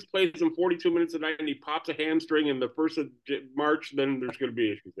when Tibbs plays them 42 minutes a night and he pops a hamstring in the first of March, then there's going to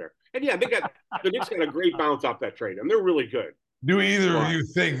be issues there. And yeah, the Knicks got a great bounce off that trade, and they're really good. Do either of you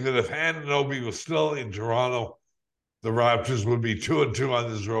think that if Anunoby was still in Toronto, the Raptors would be 2-2 on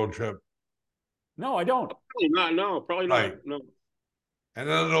this road trip? No, I don't. Probably not. No, probably not. Right. No. And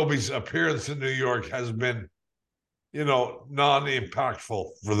Anunoby's appearance in New York has been, non-impactful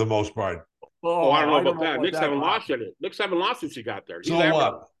for the most part. I don't know about that. Knicks haven't lost yet. Knicks haven't lost since he got there.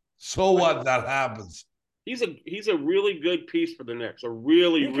 So what? That happens. He's a really good piece for the Knicks. He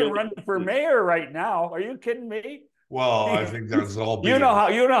can run for mayor right now. Are you kidding me? Well, I think that's all. You know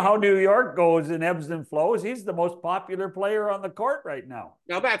how New York goes in ebbs and flows. He's the most popular player on the court right now.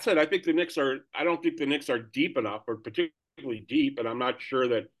 Now that said, I don't think the Knicks are deep enough, or particularly deep, and I'm not sure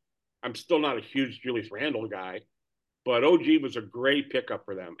that. I'm still not a huge Julius Randle guy, but OG was a great pickup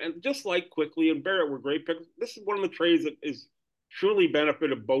for them, and just like Quickly and Barrett were great pickups. This is one of the trades that is truly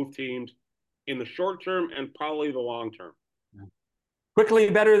benefited both teams in the short term and probably the long term. Quickly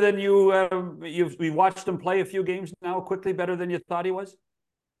better than we watched him play a few games now. Quickly better than you thought he was.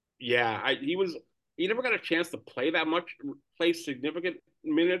 Yeah, he never got a chance to play significant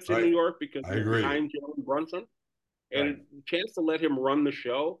minutes in New York because he was behind Jalen Brunson, and a chance to let him run the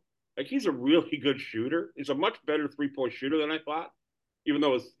show. Like, he's a really good shooter. He's a much better 3-point shooter than I thought, even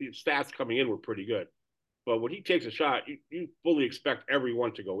though his stats coming in were pretty good. But when he takes a shot, you fully expect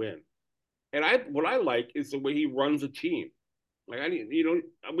everyone to go in. And what I like is the way he runs a team. Like, I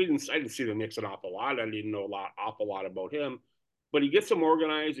didn't see the Knicks an awful lot. I didn't know awful lot about him, but he gets them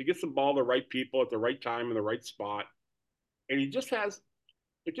organized. He gets the ball to the right people at the right time in the right spot, and it's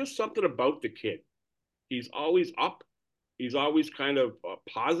just something about the kid. He's always up. He's always kind of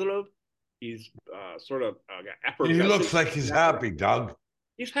positive. He's sort of effervescent. He looks like he's happy, Doug.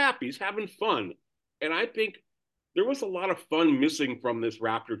 He's happy. He's having fun, and I think there was a lot of fun missing from this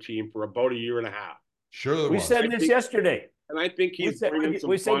Raptor team for about a year and a half. Sure, we said this yesterday. And I think we said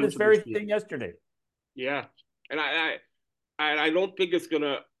this very thing yesterday. Yeah, and I don't think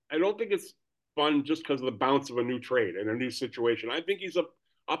it's fun just because of the bounce of a new trade and a new situation. I think he's a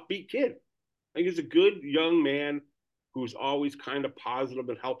upbeat kid. I think he's a good young man who's always kind of positive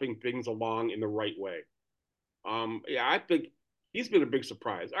and helping things along in the right way. I think he's been a big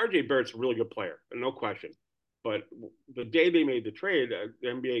surprise. RJ Barrett's a really good player, no question. But the day they made the trade, the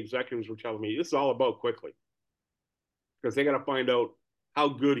NBA executives were telling me this is all about Quickly, because they got to find out how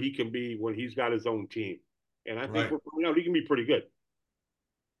good he can be when he's got his own team. And I think we're finding out he can be pretty good.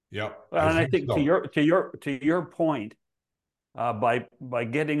 Yep. Well, and I think so. to your point, by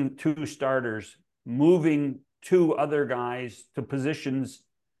getting 2 starters, moving 2 other guys to positions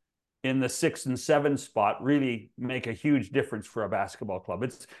in the 6 and 7 spot really make a huge difference for a basketball club.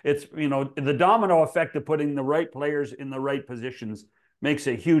 It's the domino effect of putting the right players in the right positions makes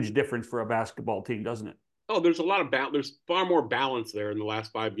a huge difference for a basketball team, doesn't it? Oh, there's a lot of there's far more balance there in the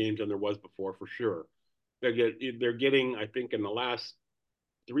last 5 games than there was before, for sure. They're getting, I think, in the last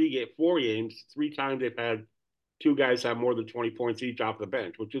 4 games, 3 times they've had 2 guys have more than 20 points each off the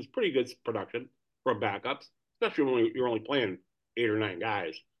bench, which is pretty good production for backups, especially when you're only playing 8 or 9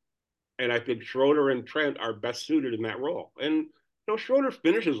 guys. And I think Schroeder and Trent are best suited in that role. And Schroeder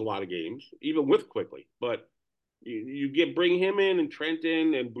finishes a lot of games, even with Quickly, but you bring him in and Trent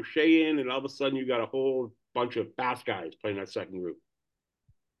in and Boucher in, and all of a sudden you got a whole bunch of fast guys playing that second group.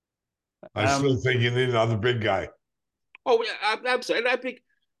 I still think you need another big guy. Oh, yeah, absolutely. And I think,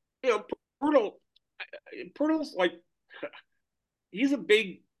 Pirtle's like, he's a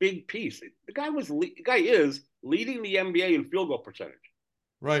big piece. The guy is leading the NBA in field goal percentage.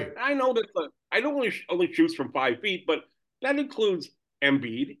 Right. I know that I don't only shoots from 5 feet, but that includes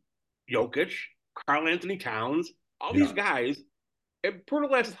Embiid, Jokic, Karl Anthony Towns, all these guys And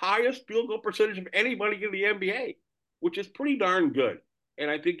Poeltl has the highest field goal percentage of anybody in the NBA, which is pretty darn good. And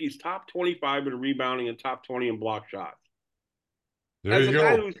I think he's top 25 in rebounding and top 20 in block shots. There As you a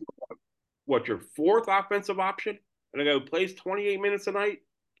guy go. who's what your fourth offensive option, and a guy who plays 28 minutes a night,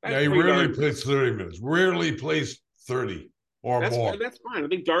 that's Yeah, he pretty rarely darn good. plays 30 minutes. Rarely plays 30 or more. That's fine. I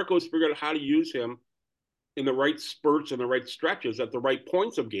think Darko's figured out how to use him in the right spurts and the right stretches at the right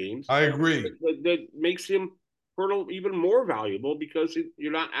points of games. I agree. That makes him even more valuable because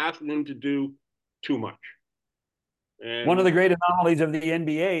you're not asking him to do too much. And one of the great anomalies of the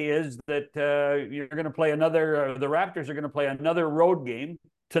NBA is that you're going to play another. The Raptors are going to play another road game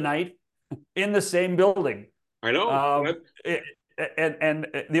tonight in the same building. I know. And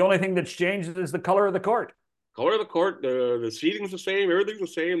the only thing that's changed is the color of the court. Color of the court, the seating's the same, everything's the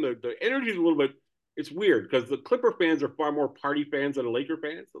same. The energy's a little bit. It's weird because the Clipper fans are far more party fans than the Laker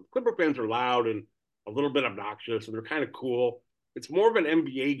fans. The Clipper fans are loud and a little bit obnoxious, and they're kind of cool. It's more of an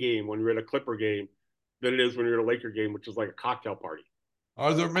NBA game when you're at a Clipper game than it is when you're at a Laker game, which is like a cocktail party.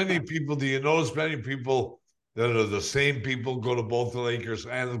 Are there many people? Do you notice many people that are the same people go to both the Lakers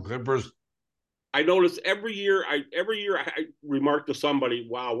and the Clippers? I notice every year I remark to somebody,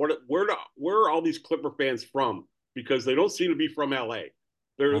 "Wow, where are all these Clipper fans from?" Because they don't seem to be from LA.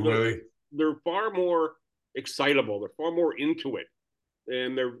 Really? They're far more excitable. They're far more into it,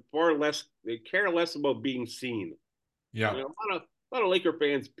 and they care less about being seen. Yeah. You know, a lot of Laker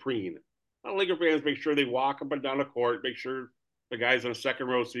fans preen. A lot of Laker fans make sure they walk up and down the court, make sure the guys in the second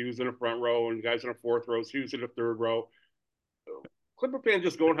row see who's in the front row, and the guys in the fourth row see who's in the third row. Clipper fans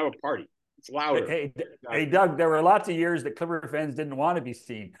just go and have a party. It's louder. Hey, Doug, there were lots of years that Clipper fans didn't want to be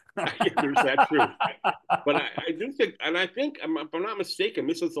seen. There's that truth. But I do think, and I think, if I'm not mistaken,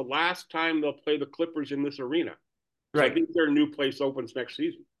 this is the last time they'll play the Clippers in this arena. So Right. I think their new place opens next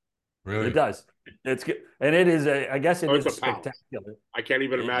season. Really? It does. It's good. And it is, I guess it is spectacular. I can't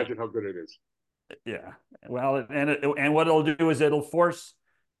even imagine how good it is. Yeah. Well, and what it'll do is it'll force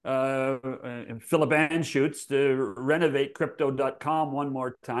Philip Anschutz to renovate crypto.com one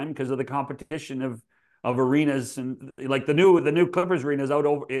more time because of the competition of arenas, and like the new Clippers arena is out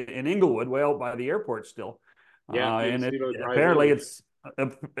over in Inglewood, way out by the airport still. Yeah, and apparently it's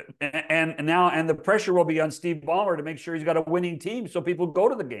and the pressure will be on Steve Ballmer to make sure he's got a winning team so people go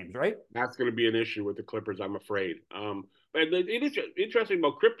to the games, right? That's going to be an issue with the Clippers, I'm afraid. But it is interesting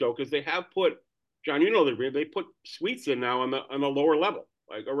about crypto because they have put, John, you know, they put suites in now on the lower level,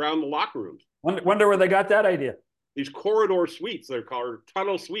 like around the locker rooms. Wonder where they got that idea. These corridor suites, they're called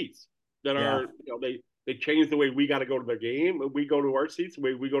tunnel suites that are, they change the way we got to go to the game. We go to our seats, the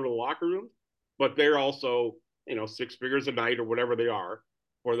way we go to the locker rooms, but they're also, $6 figures a night or whatever they are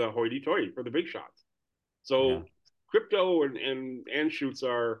for the hoity-toity, for the big shots. So crypto and Anschutz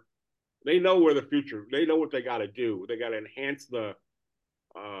they know where the future, they know what they got to do. They got to enhance the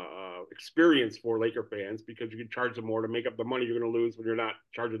experience for Laker fans because you can charge them more to make up the money you're going to lose when you're not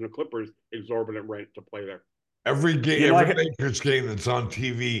charging the Clippers exorbitant rent to play there. Every game, every Lakers game that's on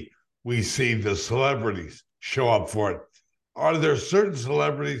TV, we see the celebrities show up for it. Are there certain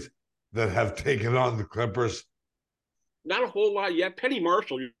celebrities that have taken on the Clippers? Not a whole lot yet. Penny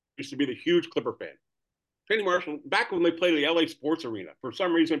Marshall used to be the huge Clipper fan. Penny Marshall, back when they played the LA Sports Arena, for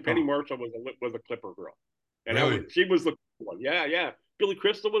some reason, Penny Marshall was a Clipper girl. And really? She was the one. Yeah. Billy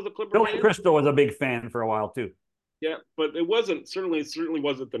Crystal was a Clipper Billy fan. Crystal was a big fan for a while, too. Yeah, but it certainly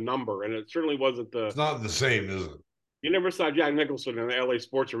wasn't the number, and it certainly wasn't the... It's not the same, is it? You never saw Jack Nicholson in the LA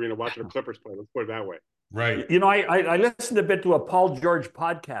Sports Arena watching the Clippers play. Let's put it that way. Right. I listened a bit to a Paul George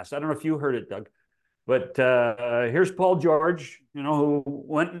podcast. I don't know if you heard it, Doug. But here's Paul George, who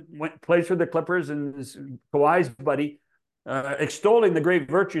plays for the Clippers and is Kawhi's buddy, extolling the great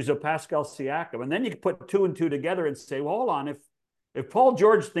virtues of Pascal Siakam. And then you put two and two together and say, well, hold on, if Paul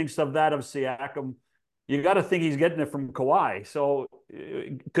George thinks of that of Siakam, you got to think he's getting it from Kawhi. So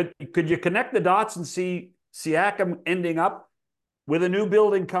could you connect the dots and see Siakam ending up with a new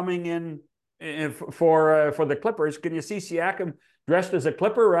building coming in for the Clippers? Can you see Siakam dressed as a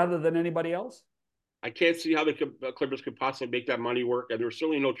Clipper rather than anybody else? I can't see how the Clippers could possibly make that money work. And there's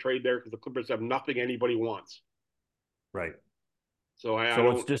certainly no trade there because the Clippers have nothing anybody wants. Right. So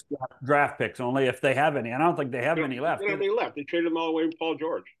it's just draft picks only if they have any. I don't think they have any left. They left. They traded them all away with Paul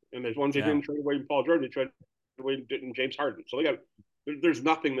George. And there's ones they didn't trade away with Paul George. They traded away with James Harden. So there's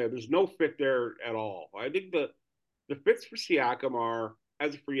nothing there. There's no fit there at all. I think the fits for Siakam are,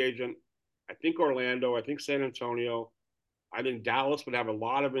 as a free agent, I think Orlando, I think San Antonio. I think Dallas would have a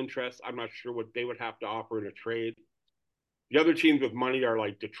lot of interest. I'm not sure what they would have to offer in a trade. The other teams with money are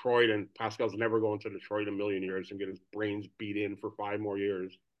like Detroit, and Pascal's never going to Detroit in a million years and get his brains beat in for 5 more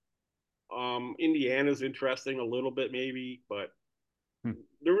years. Indiana's interesting a little bit maybe, but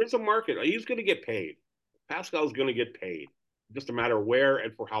There is a market. He's going to get paid. Pascal's going to get paid. Just a matter of where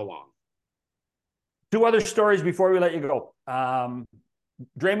and for how long. Two other stories before we let you go.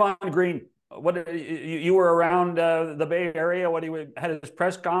 Draymond Green. What you were around the Bay Area when he had his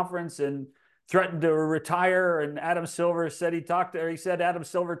press conference and threatened to retire, and Adam Silver said he said Adam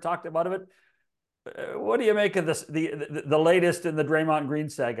Silver talked about it. What do you make of this, the latest in the Draymond Green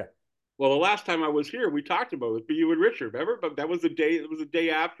saga? Well, the last time I was here, we talked about it for you and Richard, remember? But that was the day. It was the day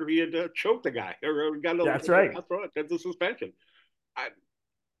after he had choked the guy. That's right. That's the suspension.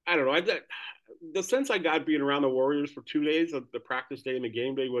 I don't know. The sense I got being around the Warriors for 2 days, the practice day and the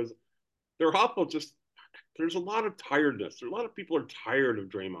game day, was they're awful. There's a lot of tiredness. A lot of people are tired of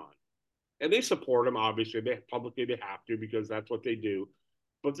Draymond, and they support him. Obviously, they have to because that's what they do.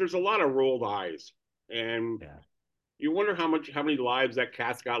 But there's a lot of rolled eyes, and you wonder how many lives that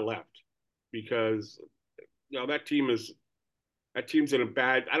cat's got left, because that team's in a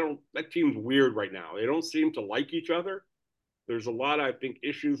bad. That team's weird right now. They don't seem to like each other. There's a lot, I think,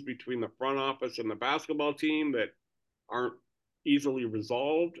 issues between the front office and the basketball team that aren't easily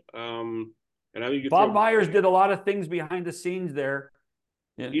resolved. And I think Bob Myers did a lot of things behind the scenes there.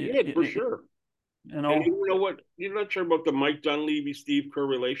 He did, for sure. And you know what? You're not sure about the Mike Dunleavy, Steve Kerr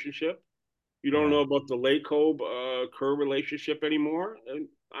relationship. You don't know about the Lacob Kerr relationship anymore. And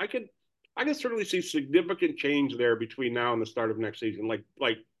I can certainly see significant change there between now and the start of next season.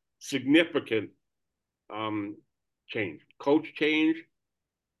 Like significant change. Coach change.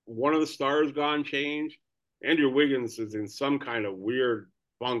 One of the stars gone change. Andrew Wiggins is in some kind of weird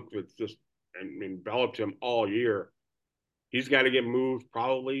funk that's just enveloped him all year. He's got to get moved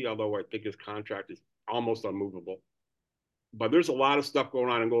probably, although I think his contract is almost unmovable. But there's a lot of stuff going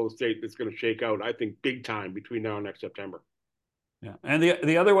on in Golden State that's going to shake out, I think, big time between now and next September. Yeah, and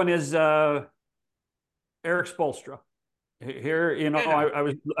the other one is Eric Spoelstra. Here,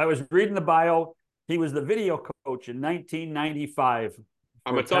 I was reading the bio. He was the video coach in 1995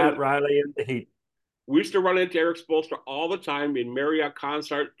 for Pat Riley and the Heat. We used to run into Eric Spoelstra all the time in Marriott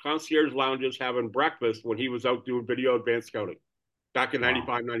concierge lounges having breakfast when he was out doing video advanced scouting back in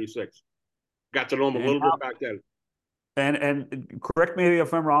 95, 96. Got to know him a little bit back then. And correct me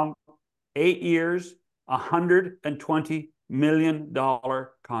if I'm wrong, 8 years, $120 million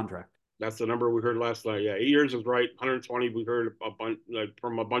contract. That's the number we heard last night. Yeah, 8 years is right. 120 we heard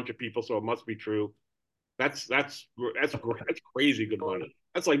from a bunch of people, so it must be true. That's crazy good money.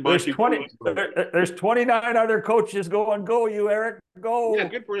 That's like there's 29 other coaches going, go you Eric, go. Yeah,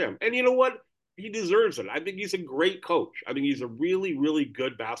 good for him. And you know what? He deserves it. I think he's a great coach. I think he's a really, really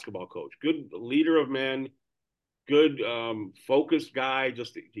good basketball coach. Good leader of men. Good focused guy.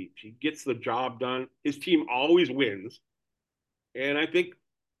 Just he gets the job done. His team always wins. And I think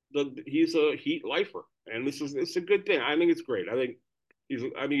he's a Heat lifer. And it's a good thing. I think it's great. I think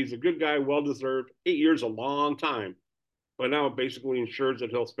he's a good guy, well deserved. 8 years, a long time. But now it basically ensures that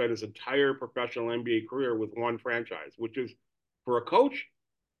he'll spend his entire professional NBA career with one franchise, which is, for a coach,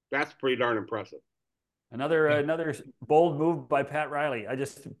 that's pretty darn impressive. Another bold move by Pat Riley.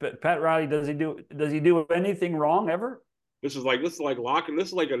 Pat Riley, does he do anything wrong ever? This is like locking. This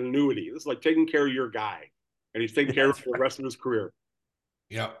is like an annuity. This is like taking care of your guy, and he's taking care of the rest of his career.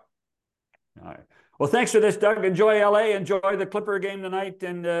 Yeah. All right. Well, thanks for this, Doug. Enjoy LA. Enjoy the Clipper game tonight,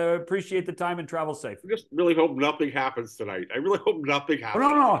 and appreciate the time and travel safe. I just really hope nothing happens tonight. I really hope nothing happens.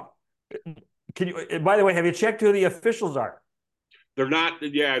 No. Can you? By the way, have you checked who the officials are? They're not.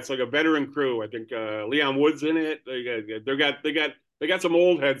 Yeah, it's like a veteran crew. I think Leon Wood's in it. They got some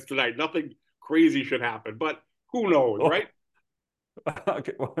old heads tonight. Nothing crazy should happen, but who knows, right?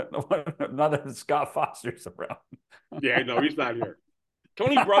 Okay, well, now that Scott Foster's around. Yeah, no, he's not here.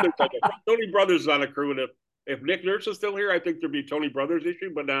 Tony Brothers is on a crew, and if Nick Nurse is still here, I think there'd be Tony Brothers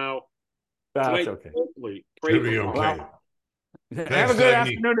issue. But now, that's okay. Hopefully, should be okay. Well, have a good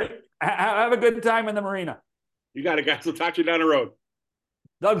afternoon. Have a good time in the marina. You got it, guys. We'll talk to you down the road.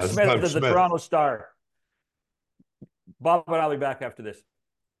 Doug Smith is the Toronto Star. Bob and I'll be back after this.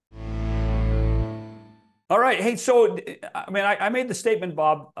 All right. Hey, so, I made the statement,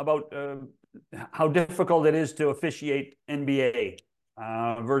 Bob, about how difficult it is to officiate NBA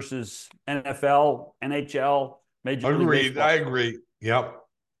versus NFL, NHL, Major League Baseball. I agree. Yep.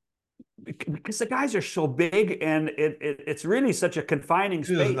 Because the guys are so big, and it's really such a confining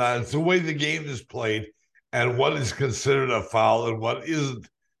space. It's the way the game is played, and what is considered a foul and what isn't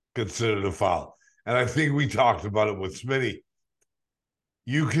considered a foul. And I think we talked about it with Smitty.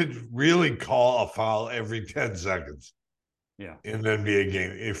 You could really call a foul every 10 seconds in an NBA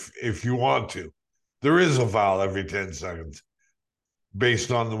game if you want to. There is a foul every 10 seconds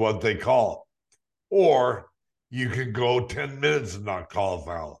based on what they call. Or you can go 10 minutes and not call a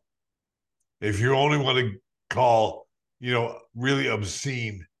foul. If you only want to call, really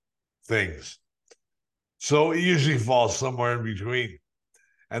obscene things. So it usually falls somewhere in between.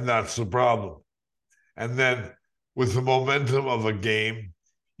 And that's the problem. And then with the momentum of a game,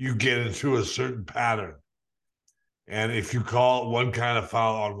 you get into a certain pattern. And if you call one kind of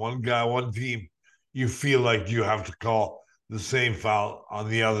foul on one guy, one team, you feel like you have to call the same foul on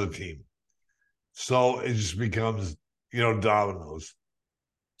the other team. So it just becomes, dominoes.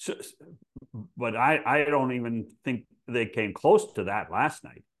 So, but I don't even think they came close to that last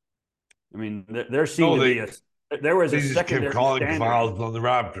night. I mean, there seemed to be there was a secondary kept calling standard. fouls on the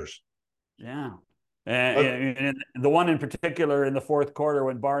Raptors. Yeah. And the one in particular in the fourth quarter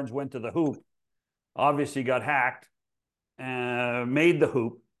when Barnes went to the hoop, obviously got hacked, made the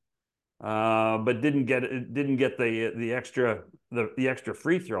hoop, but didn't get the extra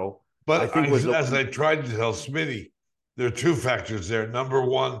free throw. But as I tried to tell Smitty, there are two factors there. Number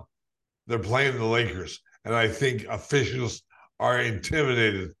one, they're playing the Lakers, and I think officials are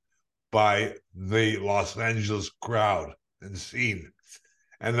intimidated by the Los Angeles crowd and scene.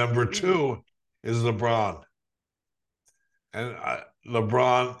 And number two is LeBron. And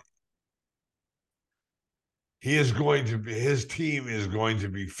LeBron, his team is going to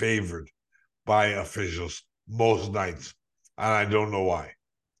be favored by officials most nights. And I don't know why.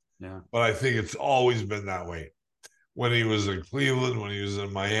 Yeah. But I think it's always been that way. When he was in Cleveland, when he was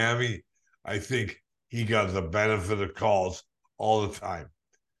in Miami, I think he got the benefit of calls all the time.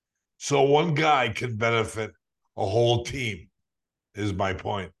 So one guy can benefit a whole team, is my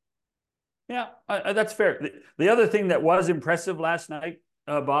point. Yeah, that's fair. The other thing that was impressive last night,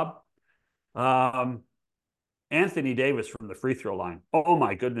 Bob, Anthony Davis from the free throw line. Oh,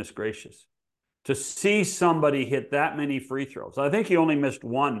 my goodness gracious. To see somebody hit that many free throws. I think he only missed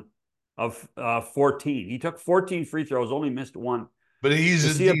one of 14. He took 14 free throws, only missed one. But he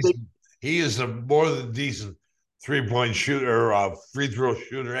is a more than decent three-point shooter or free throw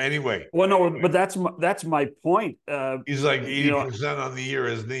shooter anyway. Well, no, but that's my point. He's like 80% on the year,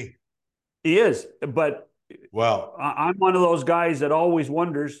 isn't he? He is, but I'm one of those guys that always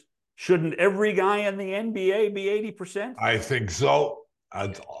wonders, shouldn't every guy in the NBA be 80%? I think so.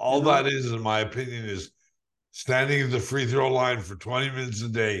 All that is, in my opinion, is standing at the free throw line for 20 minutes a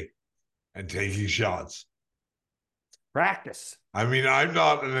day and taking shots. Practice. I mean, I'm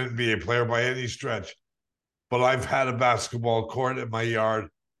not an NBA player by any stretch, but I've had a basketball court in my yard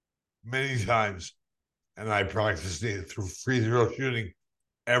many times, and I practiced it through free throw shooting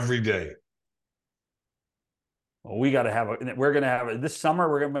every day. Well, we're going to have it this summer.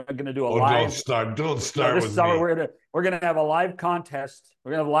 We're going to do a live. Don't start with this summer, me. We're going to have a live contest.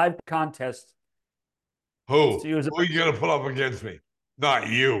 We're going to have a live contest. Who are you going to put up against me? Not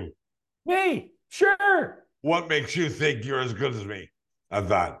you. Me, sure. What makes you think you're as good as me at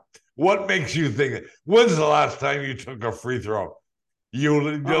that? What makes you think that? When's the last time you took a free throw? You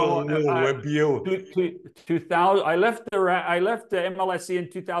little whip, you. 2000. I left the MLSE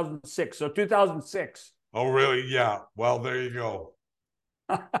in 2006. So 2006. Oh, really? Yeah. Well, there you go.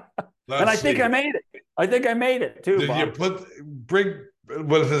 And I think I made it. I think I made it too. Did Bob.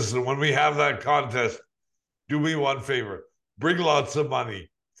 When we have that contest, do me one favor. Bring lots of money.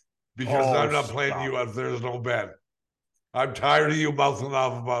 Because I'm not playing you if there's no bet. I'm tired of you mouthing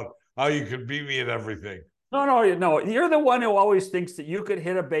off about how you can beat me at everything. No. You're the one who always thinks that you could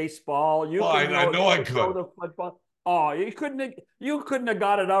hit a baseball. I know I could. The football. Oh, you couldn't have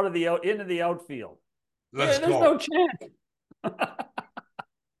got it into the outfield. There's no chance.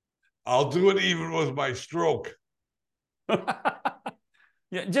 I'll do it even with my stroke.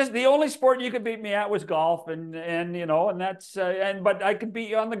 Yeah, just the only sport you could beat me at was golf, and that's but I could beat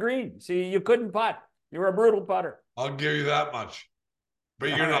you on the green. See, you couldn't putt. You were a brutal putter. I'll give you that much, but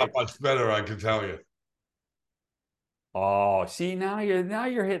you're not much better, I can tell you. Oh, see, now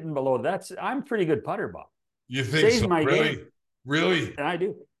you're hitting below. I'm a pretty good putter, Bob. You think so? Really? Game. Really? I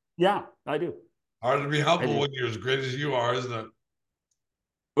do. Yeah, I do. Hard to be humble when you're as great as you are, isn't it?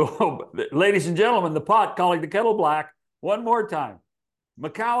 Oh, ladies and gentlemen, the pot calling the kettle black one more time.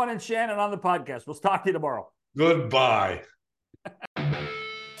 McCowan and Shannon on the podcast. We'll talk to you tomorrow. Goodbye.